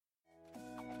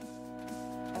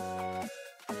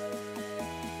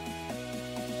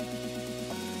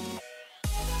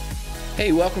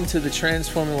Hey, welcome to the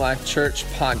Transforming Life Church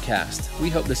podcast.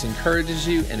 We hope this encourages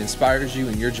you and inspires you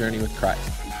in your journey with Christ.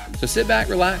 So sit back,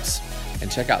 relax,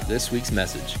 and check out this week's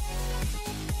message.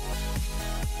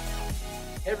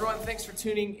 Hey everyone, thanks for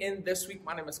tuning in this week.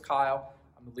 My name is Kyle.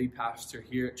 I'm the lead pastor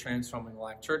here at Transforming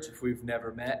Life Church. If we've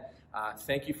never met,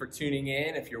 thank you for tuning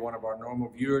in. If you're one of our normal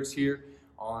viewers here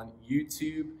on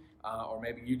YouTube, or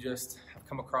maybe you just have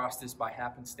come across this by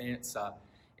happenstance,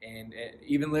 and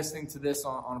even listening to this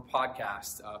on a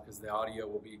podcast, because the audio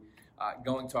will be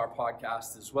going to our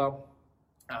podcast as well.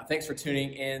 Thanks for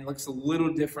tuning in. Looks a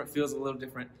little different, feels a little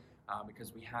different,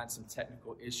 because we had some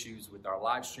technical issues with our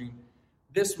live stream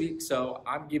this week. So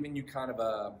I'm giving you kind of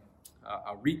a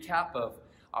recap of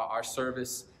our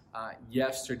service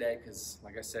yesterday, because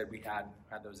like I said, we had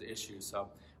those issues. So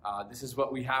this is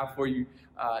what we have for you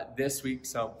this week.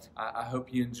 So I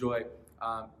hope you enjoy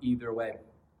either way.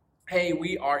 Hey,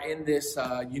 we are in this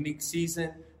unique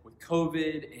season with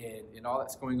COVID and all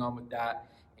that's going on with that.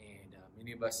 And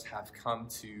many of us have come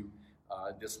to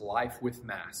this life with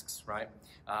masks, right?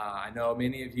 I know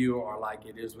many of you are like,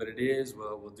 it is what it is.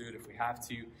 We'll do it if we have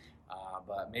to.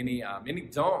 But many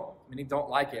don't. Many don't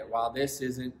like it. While this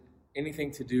isn't anything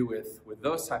to do with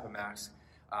those type of masks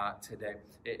today,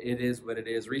 it is what it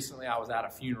is. Recently, I was at a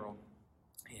funeral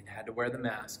and had to wear the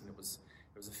mask. And it was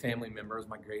a family member. It was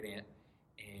my great aunt.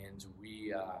 And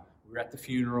we were at the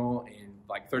funeral, and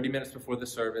like 30 minutes before the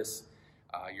service,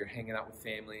 you're hanging out with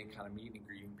family and kind of meeting and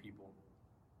greeting people.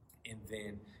 And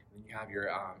then you have your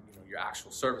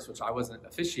actual service, which I wasn't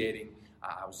officiating.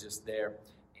 I was just there.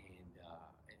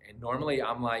 And normally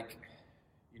I'm like,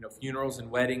 funerals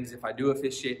and weddings, if I do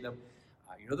officiate them,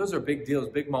 those are big deals,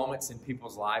 big moments in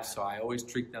people's lives. So I always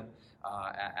treat them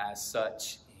as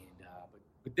such. And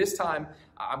but this time,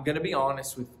 I'm going to be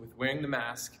honest with wearing the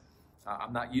mask.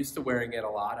 I'm not used to wearing it a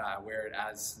lot. I wear it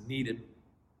as needed,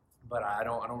 but I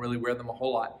don't really wear them a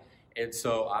whole lot, and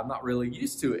so I'm not really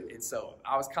used to it. And so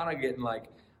I was kind of getting like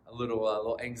a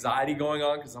little anxiety going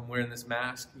on because I'm wearing this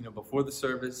mask, before the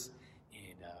service,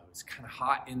 and it was kind of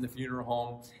hot in the funeral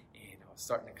home, and I was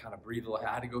starting to kind of breathe a little.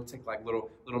 I had to go take like little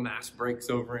mask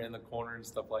breaks over in the corner and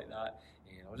stuff like that,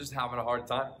 and I was just having a hard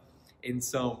time. And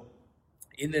so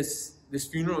in this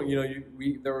funeral,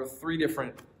 there were three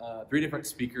different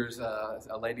speakers.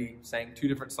 A lady sang two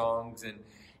different songs, and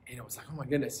it was like, oh my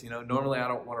goodness, normally I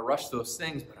don't want to rush those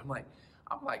things, but I'm like,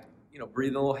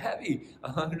 breathing a little heavy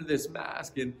under this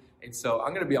mask, and so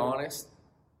I'm going to be honest,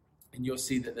 and you'll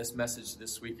see that this message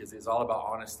this week is all about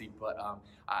honesty. But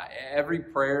every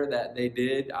prayer that they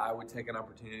did, I would take an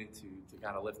opportunity to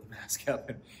kind of lift the mask up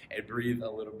and breathe a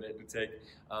little bit and take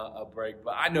a break.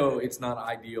 But I know it's not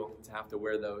ideal to have to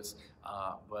wear those.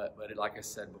 But like I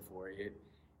said before, it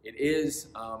is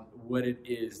what it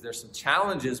is. There's some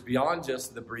challenges beyond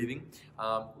just the breathing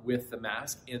with the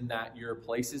mask, in that you're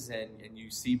places and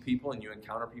you see people and you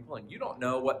encounter people and you don't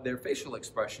know what their facial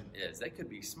expression is. They could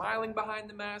be smiling behind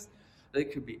the mask. They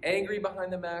could be angry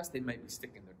behind the mask. They might be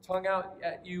sticking their tongue out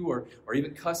at you or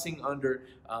even cussing under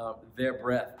their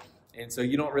breath. And so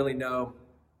you don't really know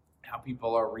how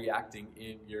people are reacting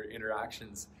in your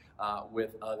interactions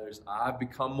with others. I've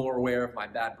become more aware of my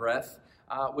bad breath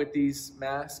with these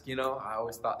masks. I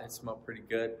always thought they smelled pretty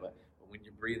good, but when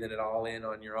you're breathing it all in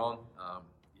on your own,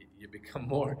 you become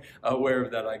more aware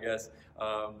of that, I guess.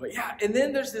 But yeah, and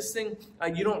then there's this thing,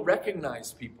 you don't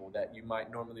recognize people that you might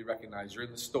normally recognize. You're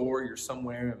in the store, you're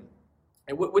somewhere,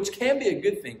 and which can be a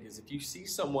good thing, because if you see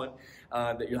someone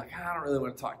that you're like, I don't really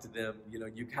want to talk to them,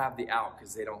 you have the out,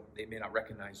 because they may not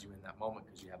recognize you in that moment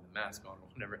because you have the mask on or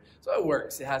whatever. So it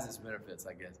works. It has its benefits,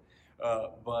 I guess.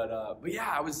 But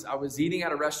yeah, I was eating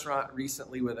at a restaurant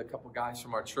recently with a couple guys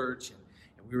from our church, and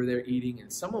we were there eating,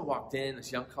 and someone walked in,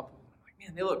 this young couple. I'm like,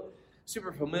 man, they look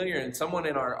super familiar. And someone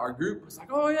in our group was like,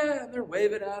 oh yeah, and they're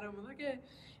waving at him. I'm like, yeah.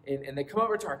 And they come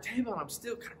over to our table, and I'm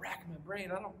still kind of racking my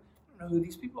brain. I don't know who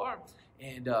these people are.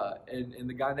 And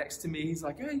the guy next to me, he's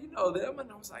like, hey, you know them?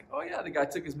 And I was like, oh yeah. The guy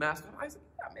took his mask off. I said,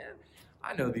 yeah, man,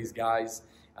 I know these guys.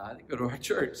 They go to our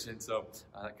church. And so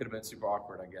that could have been super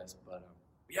awkward, I guess. But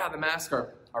yeah, the masks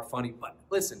are funny. But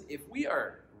listen, if we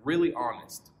are really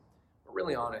honest,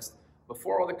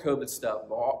 before all the COVID stuff,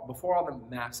 before all the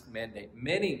mask mandate,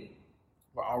 many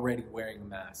were already wearing a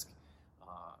mask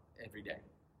every day.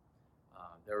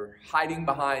 They're hiding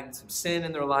behind some sin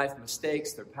in their life,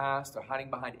 mistakes, their past. They're hiding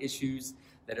behind issues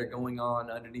that are going on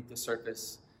underneath the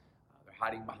surface. They're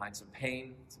hiding behind some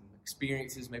pain, some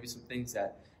experiences, maybe some things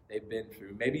that they've been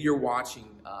through. Maybe you're watching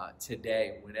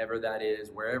today, whenever that is,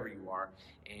 wherever you are,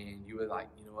 and you were like,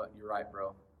 you know what, you're right,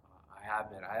 bro. I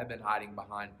have been hiding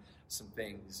behind some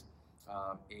things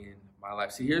in my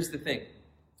life. See, here's the thing.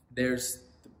 There's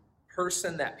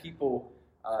person that people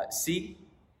see,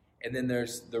 and then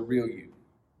there's the real you,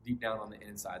 deep down on the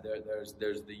inside. There's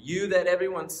the you that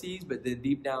everyone sees, but then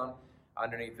deep down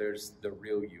underneath, there's the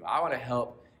real you. I want to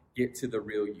help get to the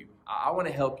real you. I want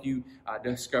to help you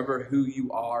discover who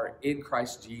you are in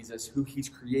Christ Jesus, who He's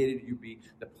created you to be,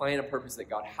 the plan and purpose that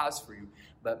God has for you.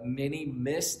 But many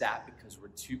miss that because we're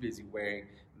too busy wearing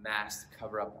masks to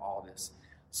cover up all this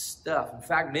stuff. In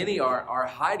fact, many are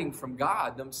hiding from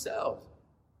God themselves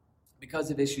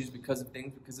because of issues, because of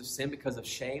things, because of sin, because of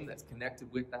shame that's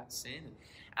connected with that sin.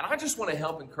 And I just want to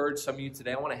help encourage some of you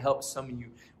today. I want to help some of you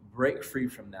break free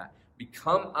from that.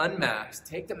 Become unmasked,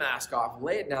 take the mask off,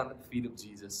 lay it down at the feet of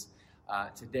Jesus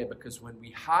today. Because when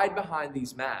we hide behind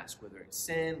these masks, whether it's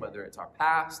sin, whether it's our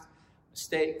past,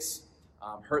 mistakes,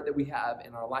 hurt that we have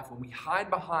in our life, when we hide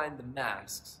behind the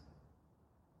masks,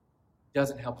 it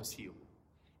doesn't help us heal.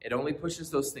 It only pushes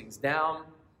those things down,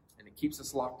 and it keeps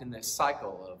us locked in this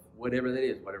cycle of whatever that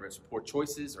is, whether it's poor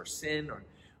choices or sin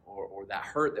or that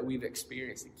hurt that we've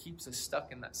experienced. It keeps us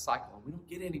stuck in that cycle, and we don't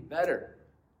get any better.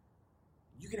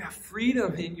 You can have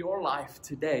freedom in your life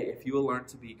today if you will learn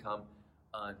to become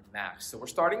unmasked. So we're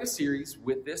starting a series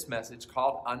with this message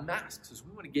called Unmasked, because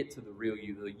we want to get to the real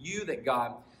you, the you that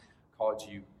God called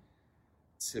you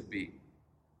to be.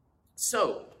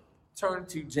 So turn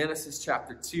to Genesis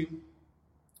chapter 2.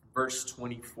 Verse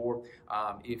 24.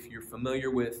 If you're familiar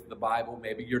with the Bible,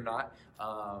 maybe you're not.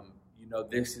 You know,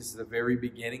 this is the very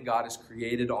beginning. God has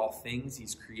created all things.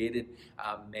 He's created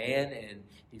man, and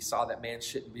He saw that man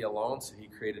shouldn't be alone, so He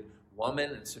created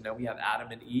woman. And so now we have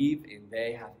Adam and Eve, and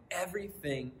they have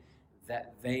everything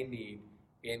that they need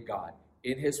in God,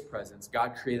 in His presence.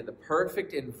 God created the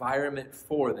perfect environment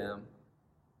for them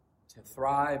to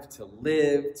thrive, to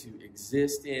live, to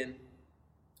exist in,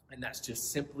 and that's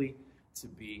just simply to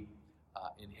be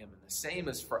in Him. And the same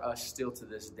is for us still to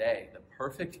this day. The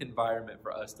perfect environment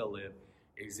for us to live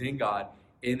is in God,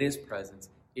 in His presence,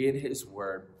 in His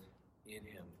Word, in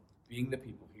Him, being the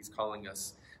people He's calling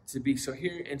us to be. So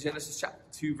here in Genesis chapter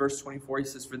 2, verse 24, He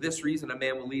says, "For this reason a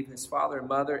man will leave his father and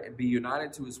mother and be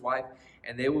united to his wife,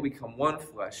 and they will become one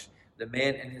flesh. The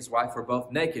man and his wife were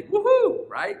both naked." Woohoo!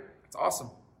 Right? That's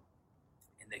awesome.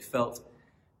 And they felt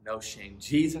no shame.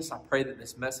 Jesus, I pray that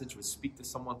this message would speak to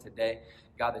someone today.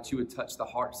 God, that you would touch the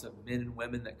hearts of men and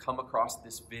women that come across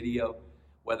this video,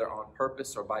 whether on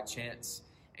purpose or by chance.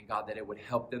 And God, that it would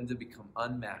help them to become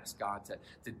unmasked, God,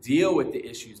 to deal with the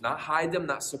issues, not hide them,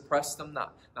 not suppress them,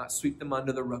 not sweep them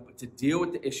under the rug, but to deal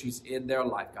with the issues in their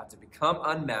life, God, to become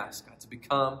unmasked, God, to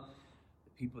become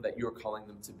the people that you're calling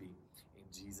them to be. In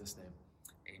Jesus' name,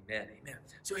 amen, amen.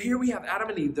 So here we have Adam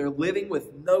and Eve. They're living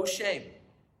with no shame.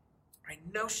 Right?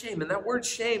 No shame. And that word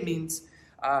shame means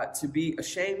to be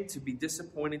ashamed, to be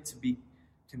disappointed, to be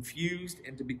confused,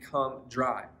 and to become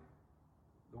dry.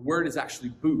 The word is actually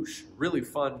bouche, a really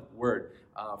fun word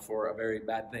for a very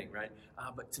bad thing, right?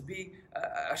 But to be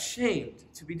ashamed,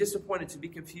 to be disappointed, to be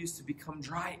confused, to become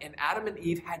dry. And Adam and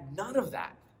Eve had none of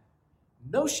that.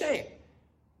 No shame.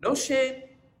 No shame,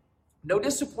 no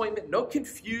disappointment, no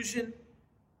confusion.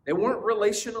 They weren't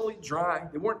relationally dry.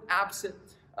 They weren't absent.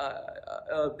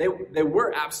 They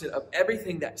were absent of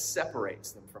everything that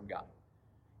separates them from God.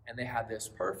 And they had this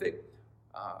perfect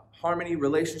harmony,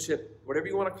 relationship, whatever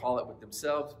you want to call it, with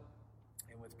themselves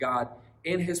and with God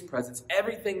in His presence.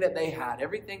 Everything that they had,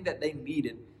 everything that they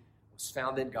needed was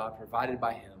found in God, provided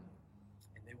by Him.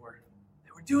 And they were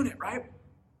doing it, right?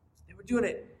 They were doing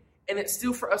it. And it's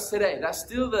still for us today. That's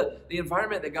still the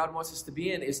environment that God wants us to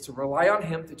be in, is to rely on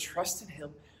Him, to trust in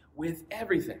Him with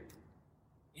everything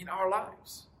in our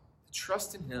lives. To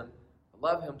trust in Him, to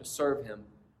love Him, to serve Him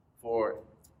for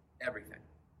everything.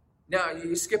 Now,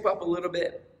 you skip up a little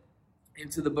bit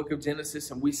into the book of Genesis,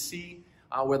 and we see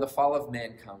where the fall of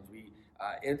man comes. We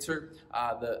enter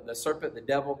the serpent, the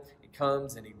devil. He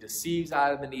comes and he deceives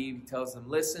Adam and Eve. He tells them,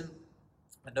 listen,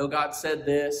 I know God said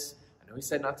this. I know He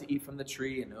said not to eat from the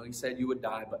tree. I know He said you would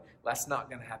die, but that's not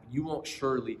going to happen. You won't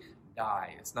surely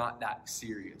die. It's not that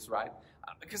serious, right?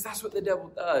 Because that's what the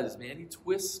devil does, man. He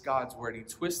twists God's word. He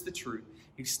twists the truth.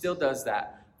 He still does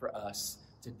that for us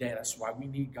today. That's why we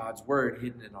need God's word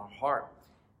hidden in our heart.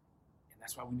 And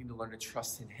that's why we need to learn to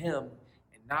trust in Him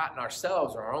and not in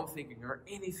ourselves or our own thinking or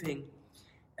anything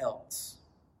else.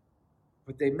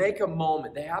 But they make a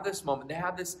moment. They have this moment. They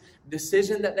have this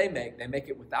decision that they make. They make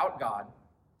it without God.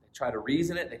 They try to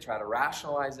reason it. They try to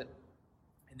rationalize it.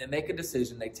 And they make a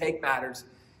decision. They take matters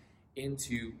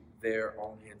into their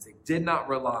own hands. They did not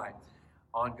rely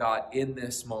on God in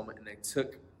this moment, and they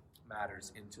took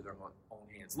matters into their own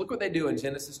hands. Look what they do in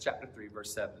Genesis chapter 3,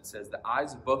 verse 7. It says, the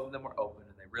eyes of both of them were open,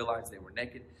 and they realized they were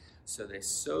naked. So they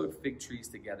sewed fig trees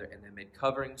together and they made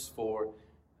coverings for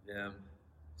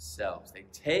themselves. They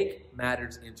take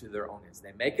matters into their own hands.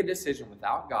 They make a decision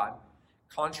without God,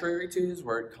 contrary to his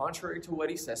word, contrary to what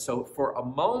he says. So for a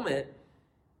moment,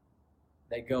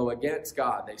 they go against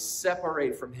God. They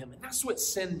separate from him. And that's what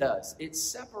sin does. It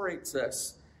separates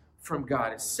us from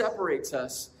God. It separates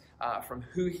us from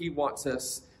who he wants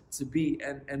us to be.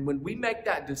 And when we make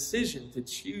that decision to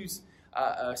choose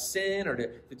a sin or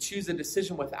to choose a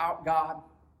decision without God,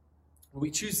 we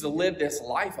choose to live this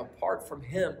life apart from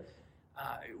him,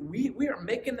 we are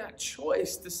making that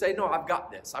choice to say, no, I've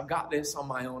got this. I've got this on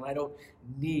my own. I don't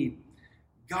need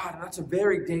God. And that's a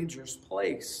very dangerous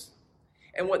place.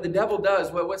 And what the devil does,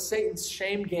 what Satan's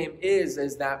shame game is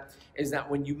that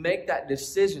when you make that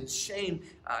decision, shame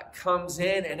comes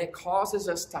in and it causes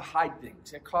us to hide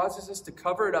things. It causes us to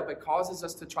cover it up. It causes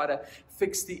us to try to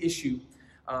fix the issue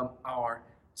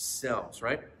ourselves,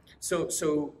 right?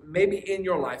 So maybe in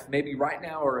your life, maybe right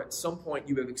now or at some point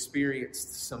you have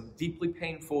experienced some deeply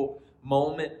painful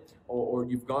moment or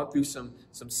you've gone through some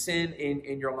sin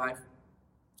in your life.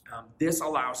 This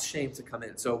allows shame to come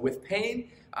in. So with pain,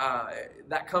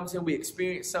 that comes in. We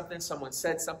experience something. Someone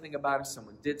said something about us.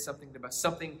 Someone did something about us.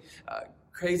 Something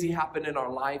crazy happened in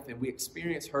our life, and we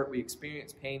experience hurt. We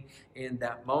experience pain in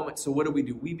that moment. So what do?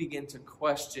 We begin to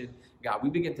question God. We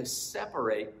begin to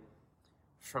separate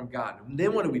from God. And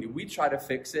then what do? We try to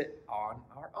fix it on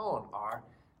our own,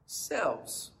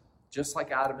 ourselves, just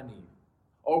like Adam and Eve.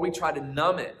 Or we try to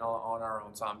numb it on our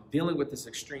own. So I'm dealing with this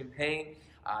extreme pain.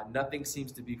 Nothing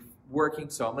seems to be working,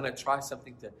 so I'm going to try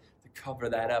something to cover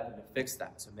that up and to fix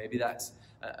that. So maybe that's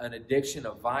an addiction,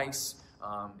 a vice,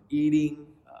 eating,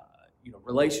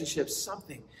 relationships,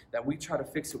 something that we try to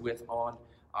fix it with on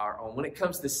our own. When it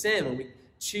comes to sin, when we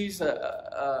choose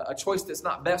a choice that's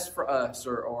not best for us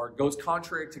or goes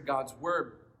contrary to God's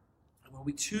word, and when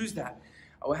we choose that,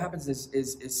 what happens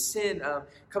is sin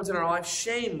comes in our life.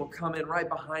 Shame will come in right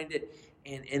behind it.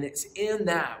 And it's in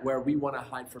that where we want to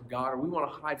hide from God or we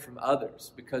want to hide from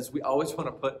others because we always want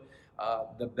to put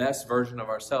the best version of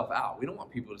ourselves out. We don't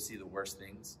want people to see the worst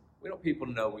things. We don't want people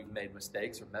to know we've made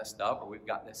mistakes or messed up or we've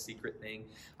got this secret thing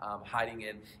hiding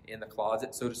in the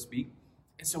closet, so to speak.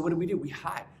 And so what do? We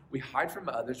hide. We hide from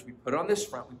others. We put on this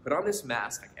front. We put on this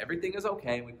mask. Like everything is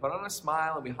okay. And we put on a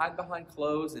smile and we hide behind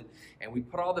clothes and we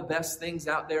put all the best things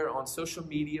out there on social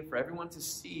media for everyone to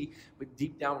see. But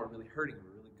deep down, we're really hurting.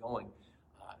 We're really going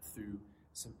through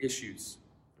some issues.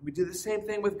 We do the same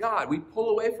thing with God. We pull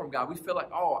away from God. We feel like,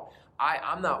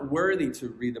 I'm not worthy to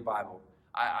read the Bible.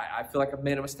 I feel like I've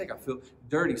made a mistake. I feel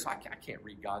dirty, so I can't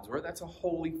read God's word. That's a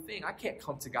holy thing. I can't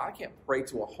come to God. I can't pray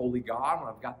to a holy God when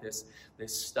I've got this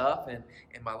stuff in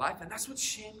my life. And that's what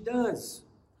shame does.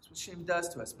 That's what shame does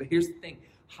to us. But here's the thing.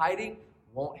 Hiding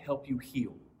won't help you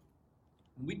heal.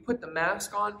 When we put the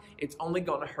mask on, it's only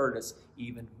going to hurt us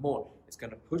even more. It's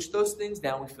going to push those things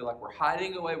down. We feel like we're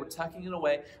hiding away. We're tucking it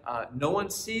away. No one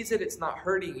sees it. It's not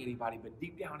hurting anybody. But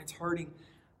deep down, it's hurting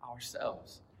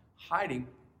ourselves. Hiding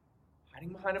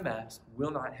behind a mask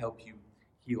will not help you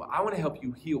heal. I want to help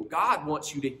you heal. God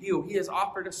wants you to heal. He has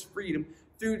offered us freedom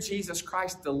through Jesus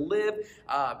Christ to live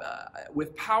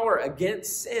with power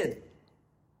against sin.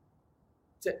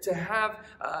 To have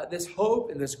this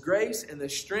hope and this grace and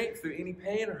this strength through any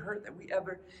pain or hurt that we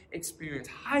ever experience.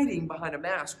 Hiding behind a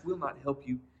mask will not help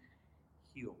you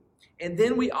heal. And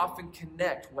then we often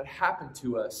connect what happened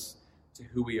to us to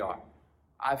who we are.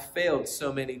 I've failed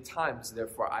so many times,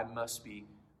 therefore I must be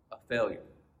a failure.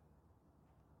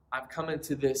 I've come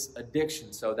into this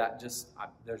addiction, so that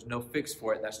there's no fix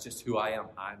for it. That's just who I am.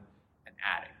 I'm an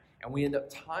addict. And we end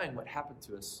up tying what happened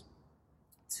to us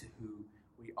to who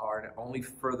we are, and it only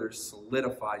further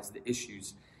solidifies the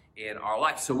issues in our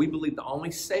life. So we believe the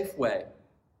only safe way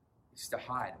is to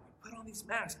hide. We put on these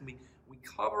masks and we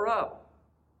cover up.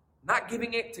 Not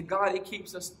giving it to God, it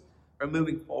keeps us from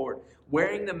moving forward.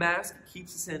 Wearing the mask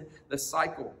keeps us in the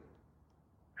cycle.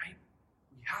 Right?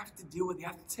 We have to deal with it. You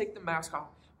have to take the mask off.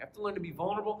 We have to learn to be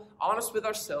vulnerable, honest with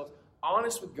ourselves,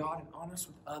 honest with God, and honest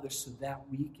with others so that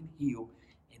we can heal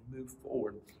and move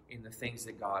forward in the things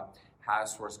that God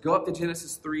has for us. Go up to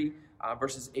Genesis 3,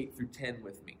 verses 8 through 10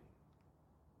 with me. It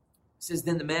says,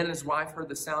 Then the man and his wife heard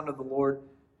the sound of the Lord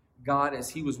God as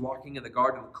he was walking in the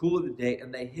garden in the cool of the day,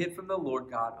 and they hid from the Lord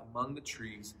God among the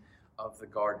trees of the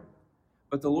garden.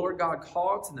 But the Lord God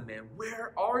called to the man,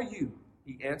 Where are you?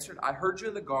 He answered, I heard you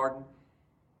in the garden,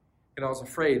 and I was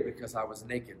afraid because I was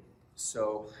naked.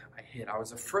 So I hid. I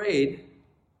was afraid.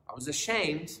 I was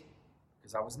ashamed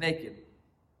because I was naked.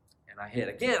 And I hid.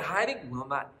 Again, hiding will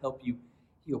not help you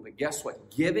heal. But guess what?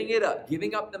 Giving it up,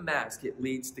 giving up the mask, it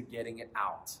leads to getting it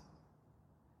out.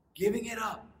 giving it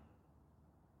up,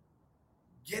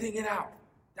 getting it out.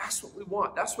 That's what we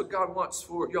want. That's what God wants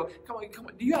for you. Come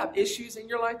on. Do you have issues in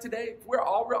your life today? If we're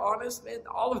all real honest, man,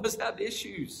 all of us have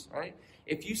issues, right?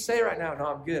 If you say right now, no,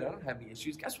 I'm good, I don't have any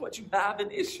issues, guess what? You have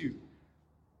an issue.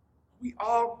 We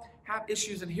all have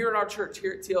issues. And here in our church,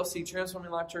 here at TLC,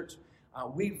 Transforming Life Church,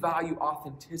 we value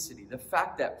authenticity. The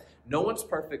fact that no one's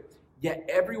perfect, yet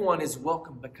everyone is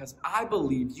welcome, because I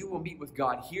believe you will meet with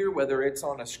God here, whether it's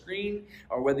on a screen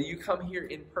or whether you come here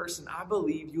in person. I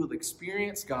believe you will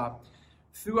experience God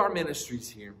through our ministries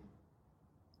here.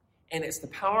 And it's the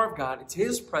power of God. It's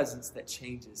His presence that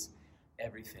changes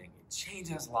everything. It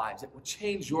changes lives. It will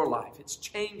change your life. It's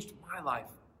changed my life.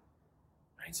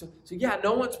 Right? So yeah,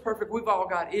 no one's perfect. We've all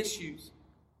got issues.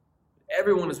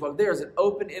 Everyone is welcome. There's an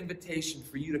open invitation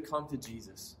for you to come to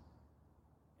Jesus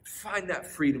and find that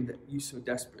freedom that you so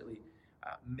desperately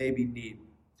maybe need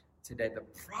today. The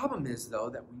problem is, though,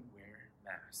 that we wear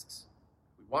masks.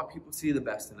 We want people to see the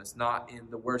best in us, not in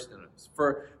the worst in us.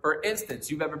 For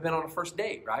instance, you've ever been on a first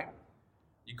date, right?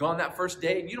 You go on that first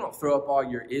date, you don't throw up all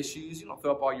your issues, you don't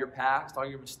throw up all your past, all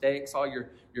your mistakes, all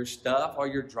your stuff, all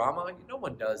your drama. No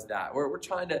one does that. We're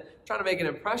trying to make an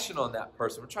impression on that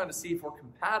person. We're trying to see if we're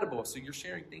compatible. So you're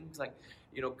sharing things like,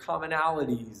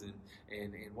 commonalities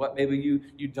and what maybe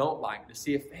you don't like, to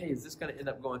see if, hey, is this going to end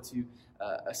up going to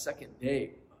a second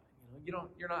date?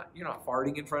 You're not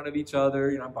farting in front of each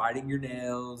other. You're not biting your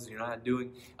nails. You're not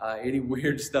doing any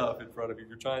weird stuff in front of you.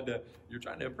 You're trying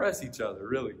to impress each other,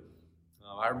 really.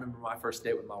 I remember my first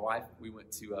date with my wife. We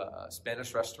went to a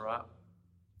Spanish restaurant,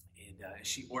 and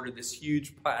she ordered this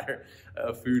huge platter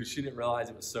of food. She didn't realize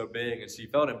it was so big, and she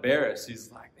felt embarrassed.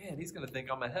 She's like, man, he's going to think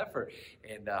I'm a heifer.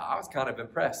 And I was kind of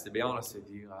impressed, to be honest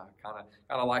with you. I kind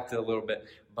of liked it a little bit.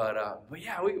 But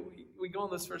yeah, we go on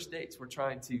those first dates. We're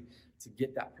trying to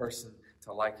get that person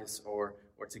to like us or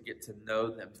to get to know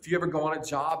them. If you ever go on a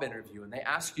job interview and they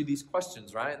ask you these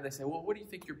questions, right? And they say, well, what do you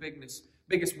think your biggest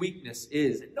weakness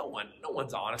is? And no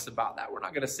one's honest about that. We're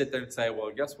not going to sit there and say,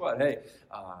 well, guess what? Hey,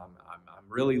 I'm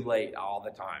really late all the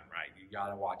time, right? You got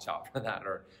to watch out for that.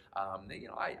 Or,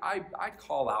 I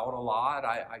call out a lot.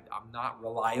 I'm not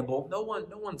reliable. No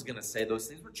one's going to say those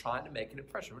things. We're trying to make an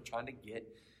impression. We're trying to get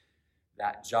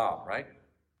that job, right?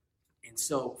 And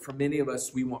so for many of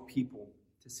us, we want people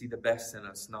to see the best in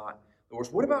us, not the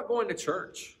worst. What about going to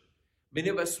church? Many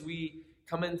of us, we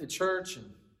come into church and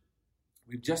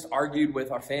we've just argued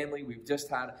with our family. We've just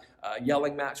had a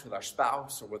yelling match with our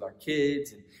spouse or with our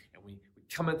kids. And we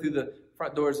come in through the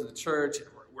front doors of the church and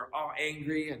we're all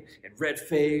angry and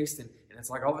red-faced. And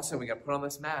it's like all of a sudden we got to put on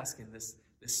this mask and this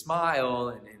smile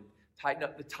and tighten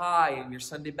up the tie and your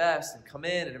Sunday best and come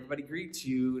in and everybody greets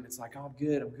you. And it's like, oh,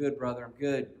 I'm good, brother. I'm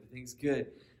good. Everything's good.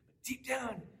 But deep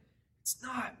down, it's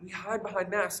not. We hide behind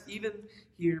masks, even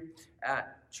here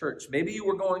at church. Maybe you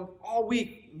were going all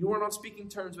week. You weren't on speaking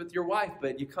terms with your wife,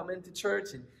 but you come into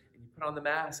church and you put on the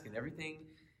mask and everything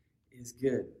is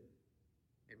good.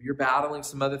 Maybe you're battling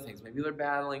some other things. Maybe they're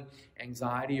battling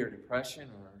anxiety or depression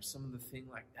or some of the thing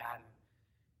like that.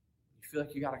 You feel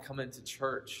like you got to come into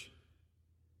church.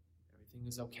 Everything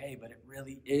is okay, but it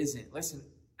really isn't. Listen,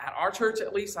 at our church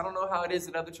at least, I don't know how it is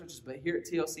at other churches, but here at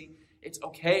TLC, it's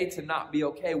okay to not be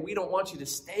okay. We don't want you to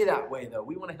stay that way, though.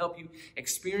 We want to help you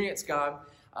experience God,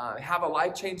 have a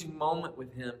life-changing moment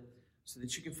with Him so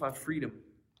that you can find freedom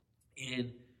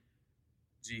in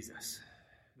Jesus.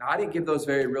 Now, I didn't give those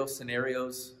very real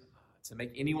scenarios to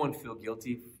make anyone feel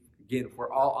guilty. Again, if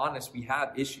we're all honest, we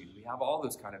have issues. We have all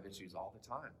those kind of issues all the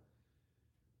time.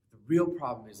 The real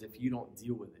problem is if you don't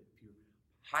deal with it, if you're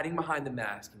hiding behind the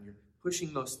mask and you're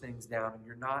pushing those things down and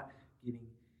you're not getting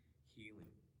healing.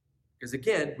 Because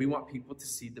again, we want people to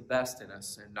see the best in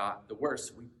us and not the worst.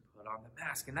 So we put on the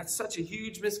mask. And that's such a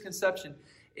huge misconception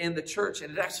in the church.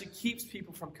 And it actually keeps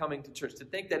people from coming to church, to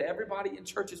think that everybody in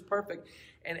church is perfect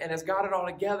and has got it all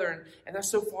together. And that's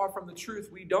so far from the truth.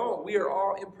 We don't. We are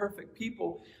all imperfect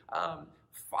people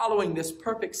following this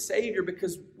perfect Savior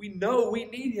because we know we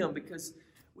need Him, because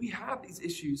we have these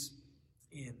issues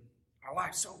in our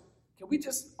life. So can we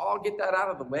just all get that out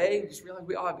of the way and just realize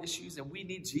we all have issues and we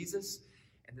need Jesus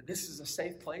and that this is a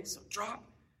safe place? So drop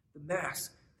the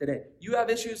mask today. You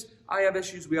have issues. I have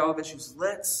issues. We all have issues.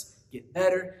 Let's get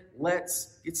better.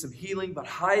 Let's get some healing. But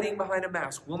hiding behind a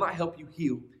mask will not help you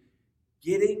heal.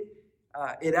 Getting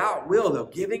it out will, though.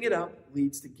 Giving it up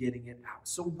leads to getting it out.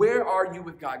 So where are you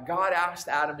with God? God asked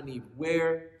Adam and Eve,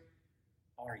 where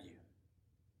are you?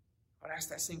 I'd ask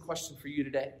that same question for you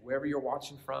today. Wherever you're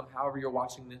watching from, however you're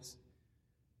watching this.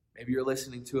 Maybe you're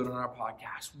listening to it on our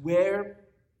podcast. Where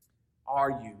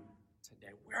are you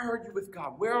today? Where are you with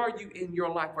God? Where are you in your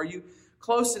life? Are you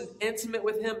close and intimate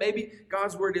with Him? Maybe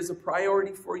God's Word is a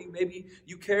priority for you. Maybe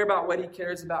you care about what He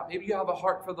cares about. Maybe you have a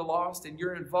heart for the lost and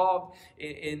you're involved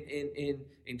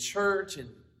in church and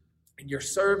you're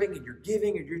serving and you're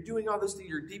giving and you're doing all those things.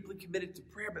 You're deeply committed to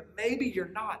prayer, but maybe you're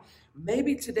not.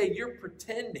 Maybe today you're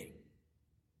pretending.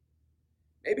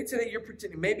 Maybe today you're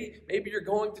pretending. Maybe you're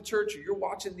going to church or you're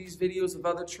watching these videos of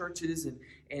other churches and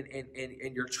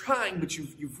you're trying, but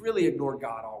you've really ignored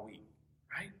God all week,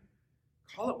 right?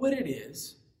 Call it what it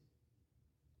is.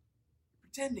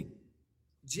 Pretending.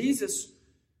 Jesus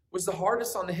was the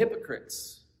hardest on the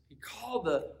hypocrites. He called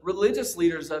the religious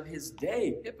leaders of his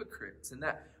day hypocrites. And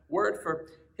that word for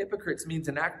hypocrites means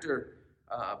an actor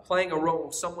playing a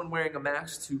role, someone wearing a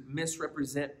mask to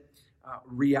misrepresent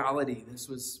reality. This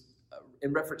was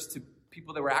in reference to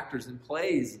people that were actors in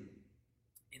plays.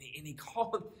 And he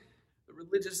called the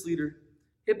religious leader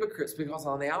hypocrites because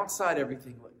on the outside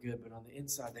everything looked good, but on the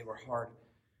inside they were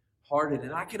hard-hearted.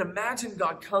 And I can imagine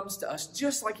God comes to us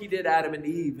just like He did Adam and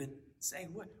Eve and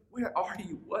saying, where are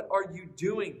you? What are you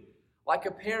doing? Like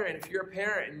a parent, if you're a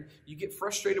parent and you get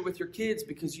frustrated with your kids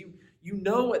because you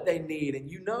know what they need and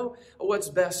you know what's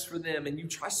best for them and you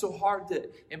try so hard to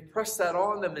impress that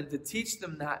on them and to teach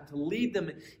them that and to lead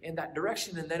them in that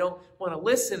direction and they don't want to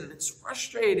listen and it's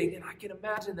frustrating. And I can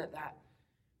imagine that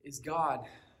is God.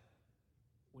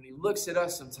 When He looks at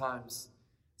us sometimes,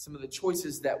 some of the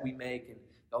choices that we make and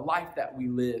the life that we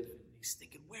live, He's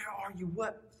thinking, where are you?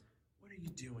 What are you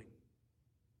doing?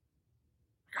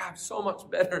 I have so much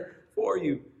better for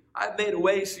you. I've made a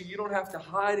way so you don't have to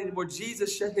hide anymore.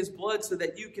 Jesus shed His blood so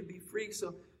that you can be free.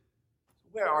 So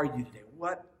where are you today?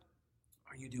 What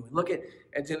are you doing? Look at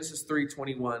Genesis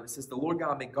 3:21. It says, the Lord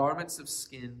God made garments of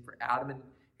skin for Adam and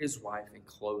his wife and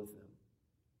clothed them.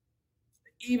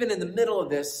 Even in the middle of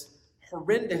this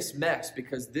horrendous mess,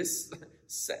 because this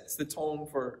sets the tone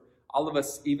for all of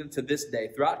us even to this day,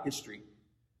 throughout history,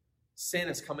 sin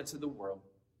has come into the world.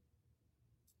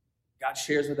 God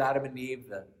shares with Adam and Eve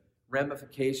the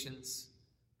ramifications,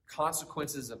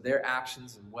 consequences of their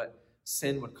actions and what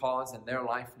sin would cause in their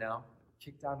life now.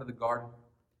 Kicked out of the garden.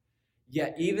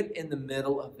 Yet even in the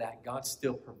middle of that, God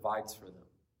still provides for them.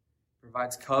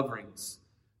 Provides coverings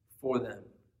for them.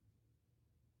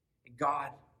 And God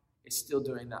is still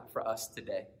doing that for us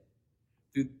today.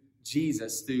 Through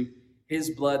Jesus, through His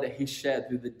blood that He shed,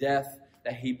 through the death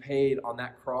that He paid on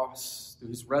that cross, through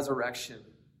His resurrection,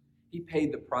 He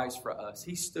paid the price for us.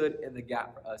 He stood in the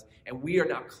gap for us. And we are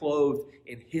now clothed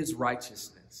in His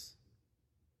righteousness.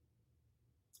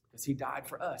 Because He died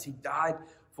for us. He died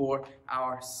for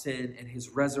our sin. And His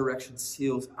resurrection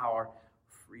seals our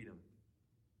freedom.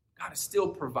 God is still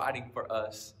providing for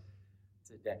us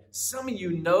today. Some of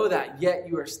you know that, yet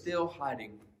you are still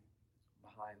hiding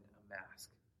behind a mask.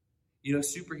 You know,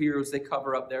 superheroes, they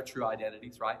cover up their true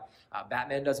identities, right?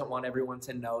 Batman doesn't want everyone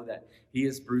to know that he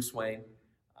is Bruce Wayne.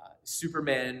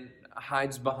 Superman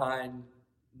hides behind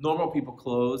normal people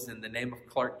clothes in the name of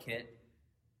Clark Kent.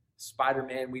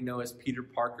 Spider-Man we know as Peter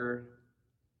Parker.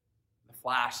 The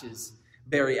Flash is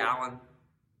Barry Allen.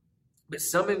 But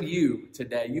some of you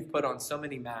today, you've put on so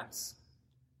many masks.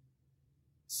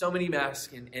 So many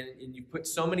masks, and you put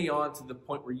so many on to the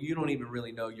point where you don't even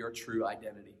really know your true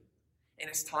identity. And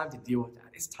it's time to deal with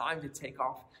that. It's time to take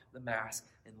off the mask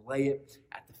and lay it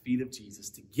at the feet of Jesus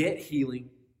to get healing,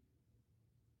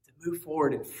 move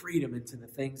forward in freedom into the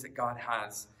things that God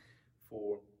has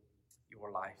for your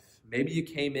life. Maybe you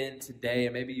came in today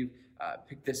and maybe you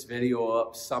picked this video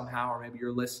up somehow, or maybe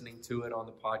you're listening to it on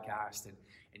the podcast and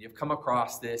you've come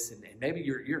across this and maybe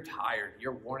you're tired,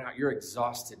 you're worn out, you're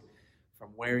exhausted from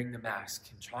wearing the mask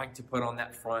and trying to put on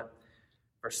that front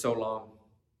for so long.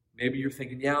 Maybe you're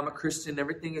thinking, yeah, I'm a Christian,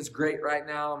 everything is great right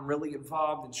now, I'm really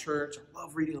involved in church, I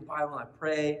love reading the Bible, I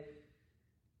pray,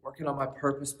 working on my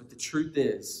purpose, but the truth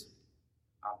is,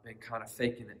 I've been kind of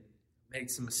faking it.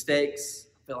 Made some mistakes.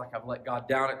 I feel like I've let God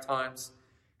down at times.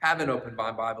 Haven't opened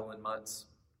my Bible in months.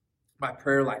 My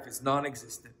prayer life is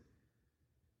non-existent.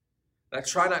 And I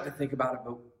try not to think about it,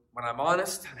 but when I'm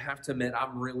honest, I have to admit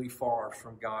I'm really far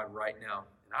from God right now.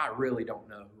 And I really don't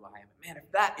know who I am. Man,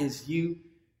 if that is you,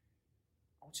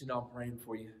 I want you to know I'm praying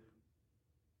for you. In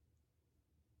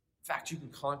fact, you can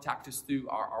contact us through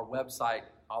our website.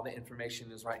 All the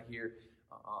information is right here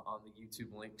on the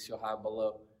YouTube links you'll have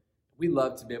below. We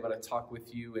love to be able to talk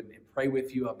with you and pray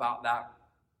with you about that.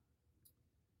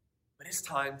 But it's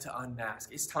time to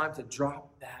unmask. It's time to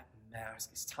drop that mask.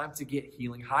 It's time to get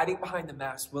healing. Hiding behind the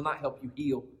mask will not help you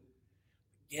heal.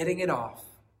 Getting it off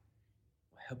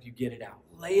will help you get it out.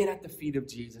 Lay it at the feet of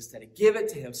Jesus today. Give it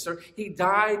to Him. Sir, He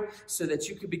died so that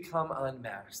you could become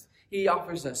unmasked. He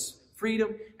offers us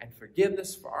freedom and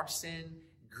forgiveness for our sin,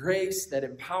 grace that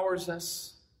empowers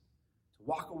us to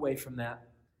walk away from that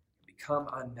and become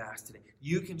unmasked today.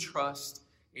 You can trust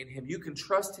in him. You can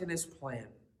trust in his plan.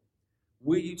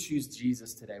 Will you choose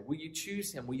Jesus today? Will you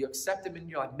choose him? Will you accept him in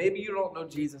your life? Maybe you don't know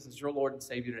Jesus as your Lord and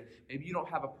Savior today. Maybe you don't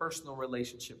have a personal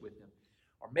relationship with him.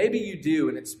 Or maybe you do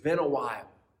and it's been a while.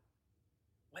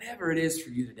 Whatever it is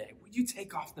for you today, will you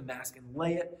take off the mask and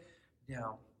lay it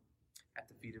down at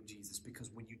the feet of Jesus? Because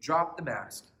when you drop the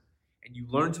mask and you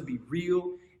learn to be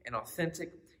real and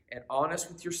authentic and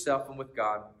honest with yourself and with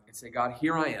God and say, God,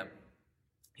 here I am.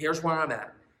 Here's where I'm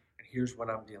at. And here's what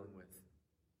I'm dealing with.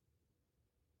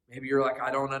 Maybe you're like,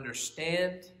 I don't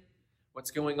understand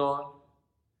what's going on,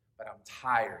 but I'm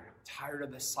tired. I'm tired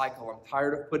of this cycle. I'm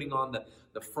tired of putting on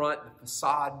the front, the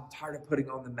facade. I'm tired of putting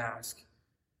on the mask.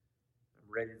 I'm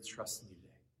ready to trust in you today.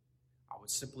 I would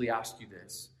simply ask you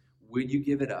this. Will you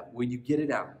give it up? Will you get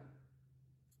it out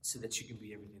so that you can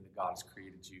be everything that God has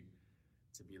created you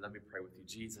to be? Let me pray with you.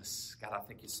 Jesus, God, I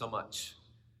thank you so much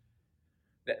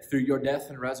that through your death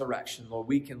and resurrection, Lord,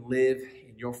 we can live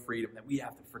in your freedom, that we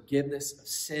have the forgiveness of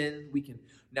sin. We can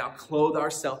now clothe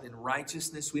ourselves in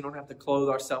righteousness. We don't have to clothe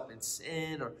ourselves in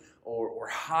sin or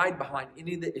hide behind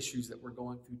any of the issues that we're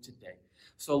going through today.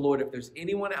 So, Lord, if there's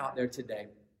anyone out there today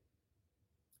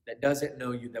that doesn't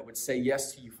know you, that would say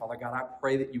yes to you, Father God, I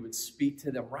pray that you would speak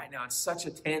to them right now in such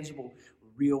a tangible,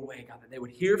 real way, God, that they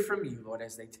would hear from you, Lord,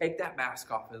 as they take that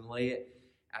mask off and lay it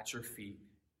at your feet.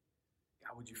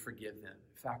 God, would you forgive them?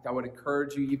 In fact, I would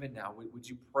encourage you even now, would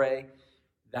you pray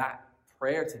that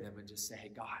prayer to them and just say, hey,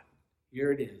 God,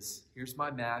 here it is. Here's my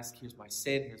mask. Here's my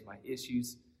sin. Here's my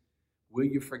issues. Will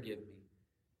you forgive me?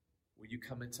 Will you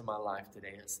come into my life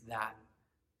today? It's that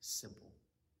simple.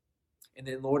 And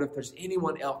then, Lord, if there's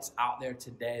anyone else out there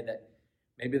today that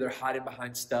maybe they're hiding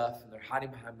behind stuff and they're hiding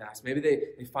behind masks. Maybe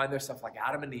they find themselves like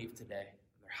Adam and Eve today.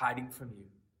 And they're hiding from you.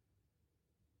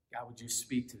 God, would you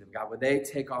speak to them? God, would they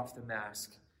take off the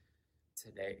mask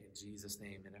today in Jesus'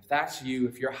 name? And if that's you,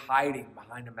 if you're hiding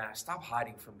behind a mask, stop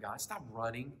hiding from God. Stop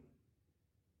running.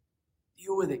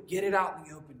 Deal with it. Get it out in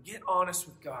the open. Get honest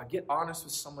with God. Get honest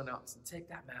with someone else and take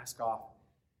that mask off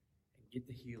and get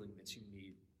the healing that you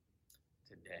need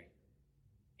today.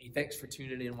 Hey, thanks for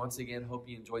tuning in once again. Hope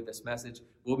you enjoyed this message.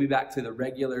 We'll be back to the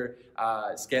regular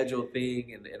scheduled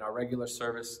thing and our regular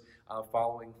service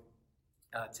following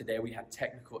today. We had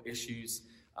technical issues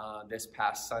this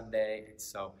past Sunday, and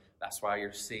so that's why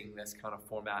you're seeing this kind of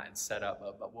format and setup.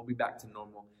 But we'll be back to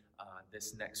normal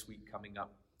this next week coming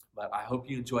up. But I hope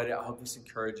you enjoyed it. I hope this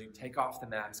encouraged you. Take off the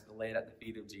mask and lay it at the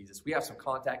feet of Jesus. We have some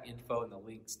contact info in the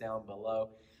links down below.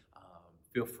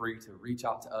 Feel free to reach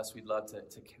out to us. We'd love to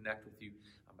connect with you.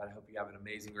 But I hope you have an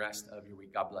amazing rest of your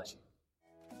week. God bless you.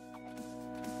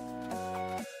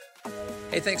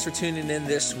 Hey, thanks for tuning in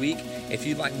this week. If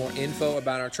you'd like more info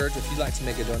about our church, if you'd like to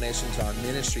make a donation to our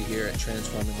ministry here at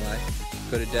Transforming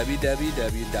Life, go to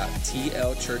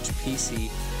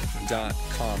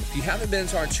www.tlchurchpc.com. If you haven't been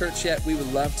to our church yet, we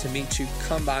would love to meet you.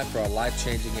 Come by for a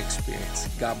life-changing experience.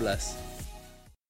 God bless.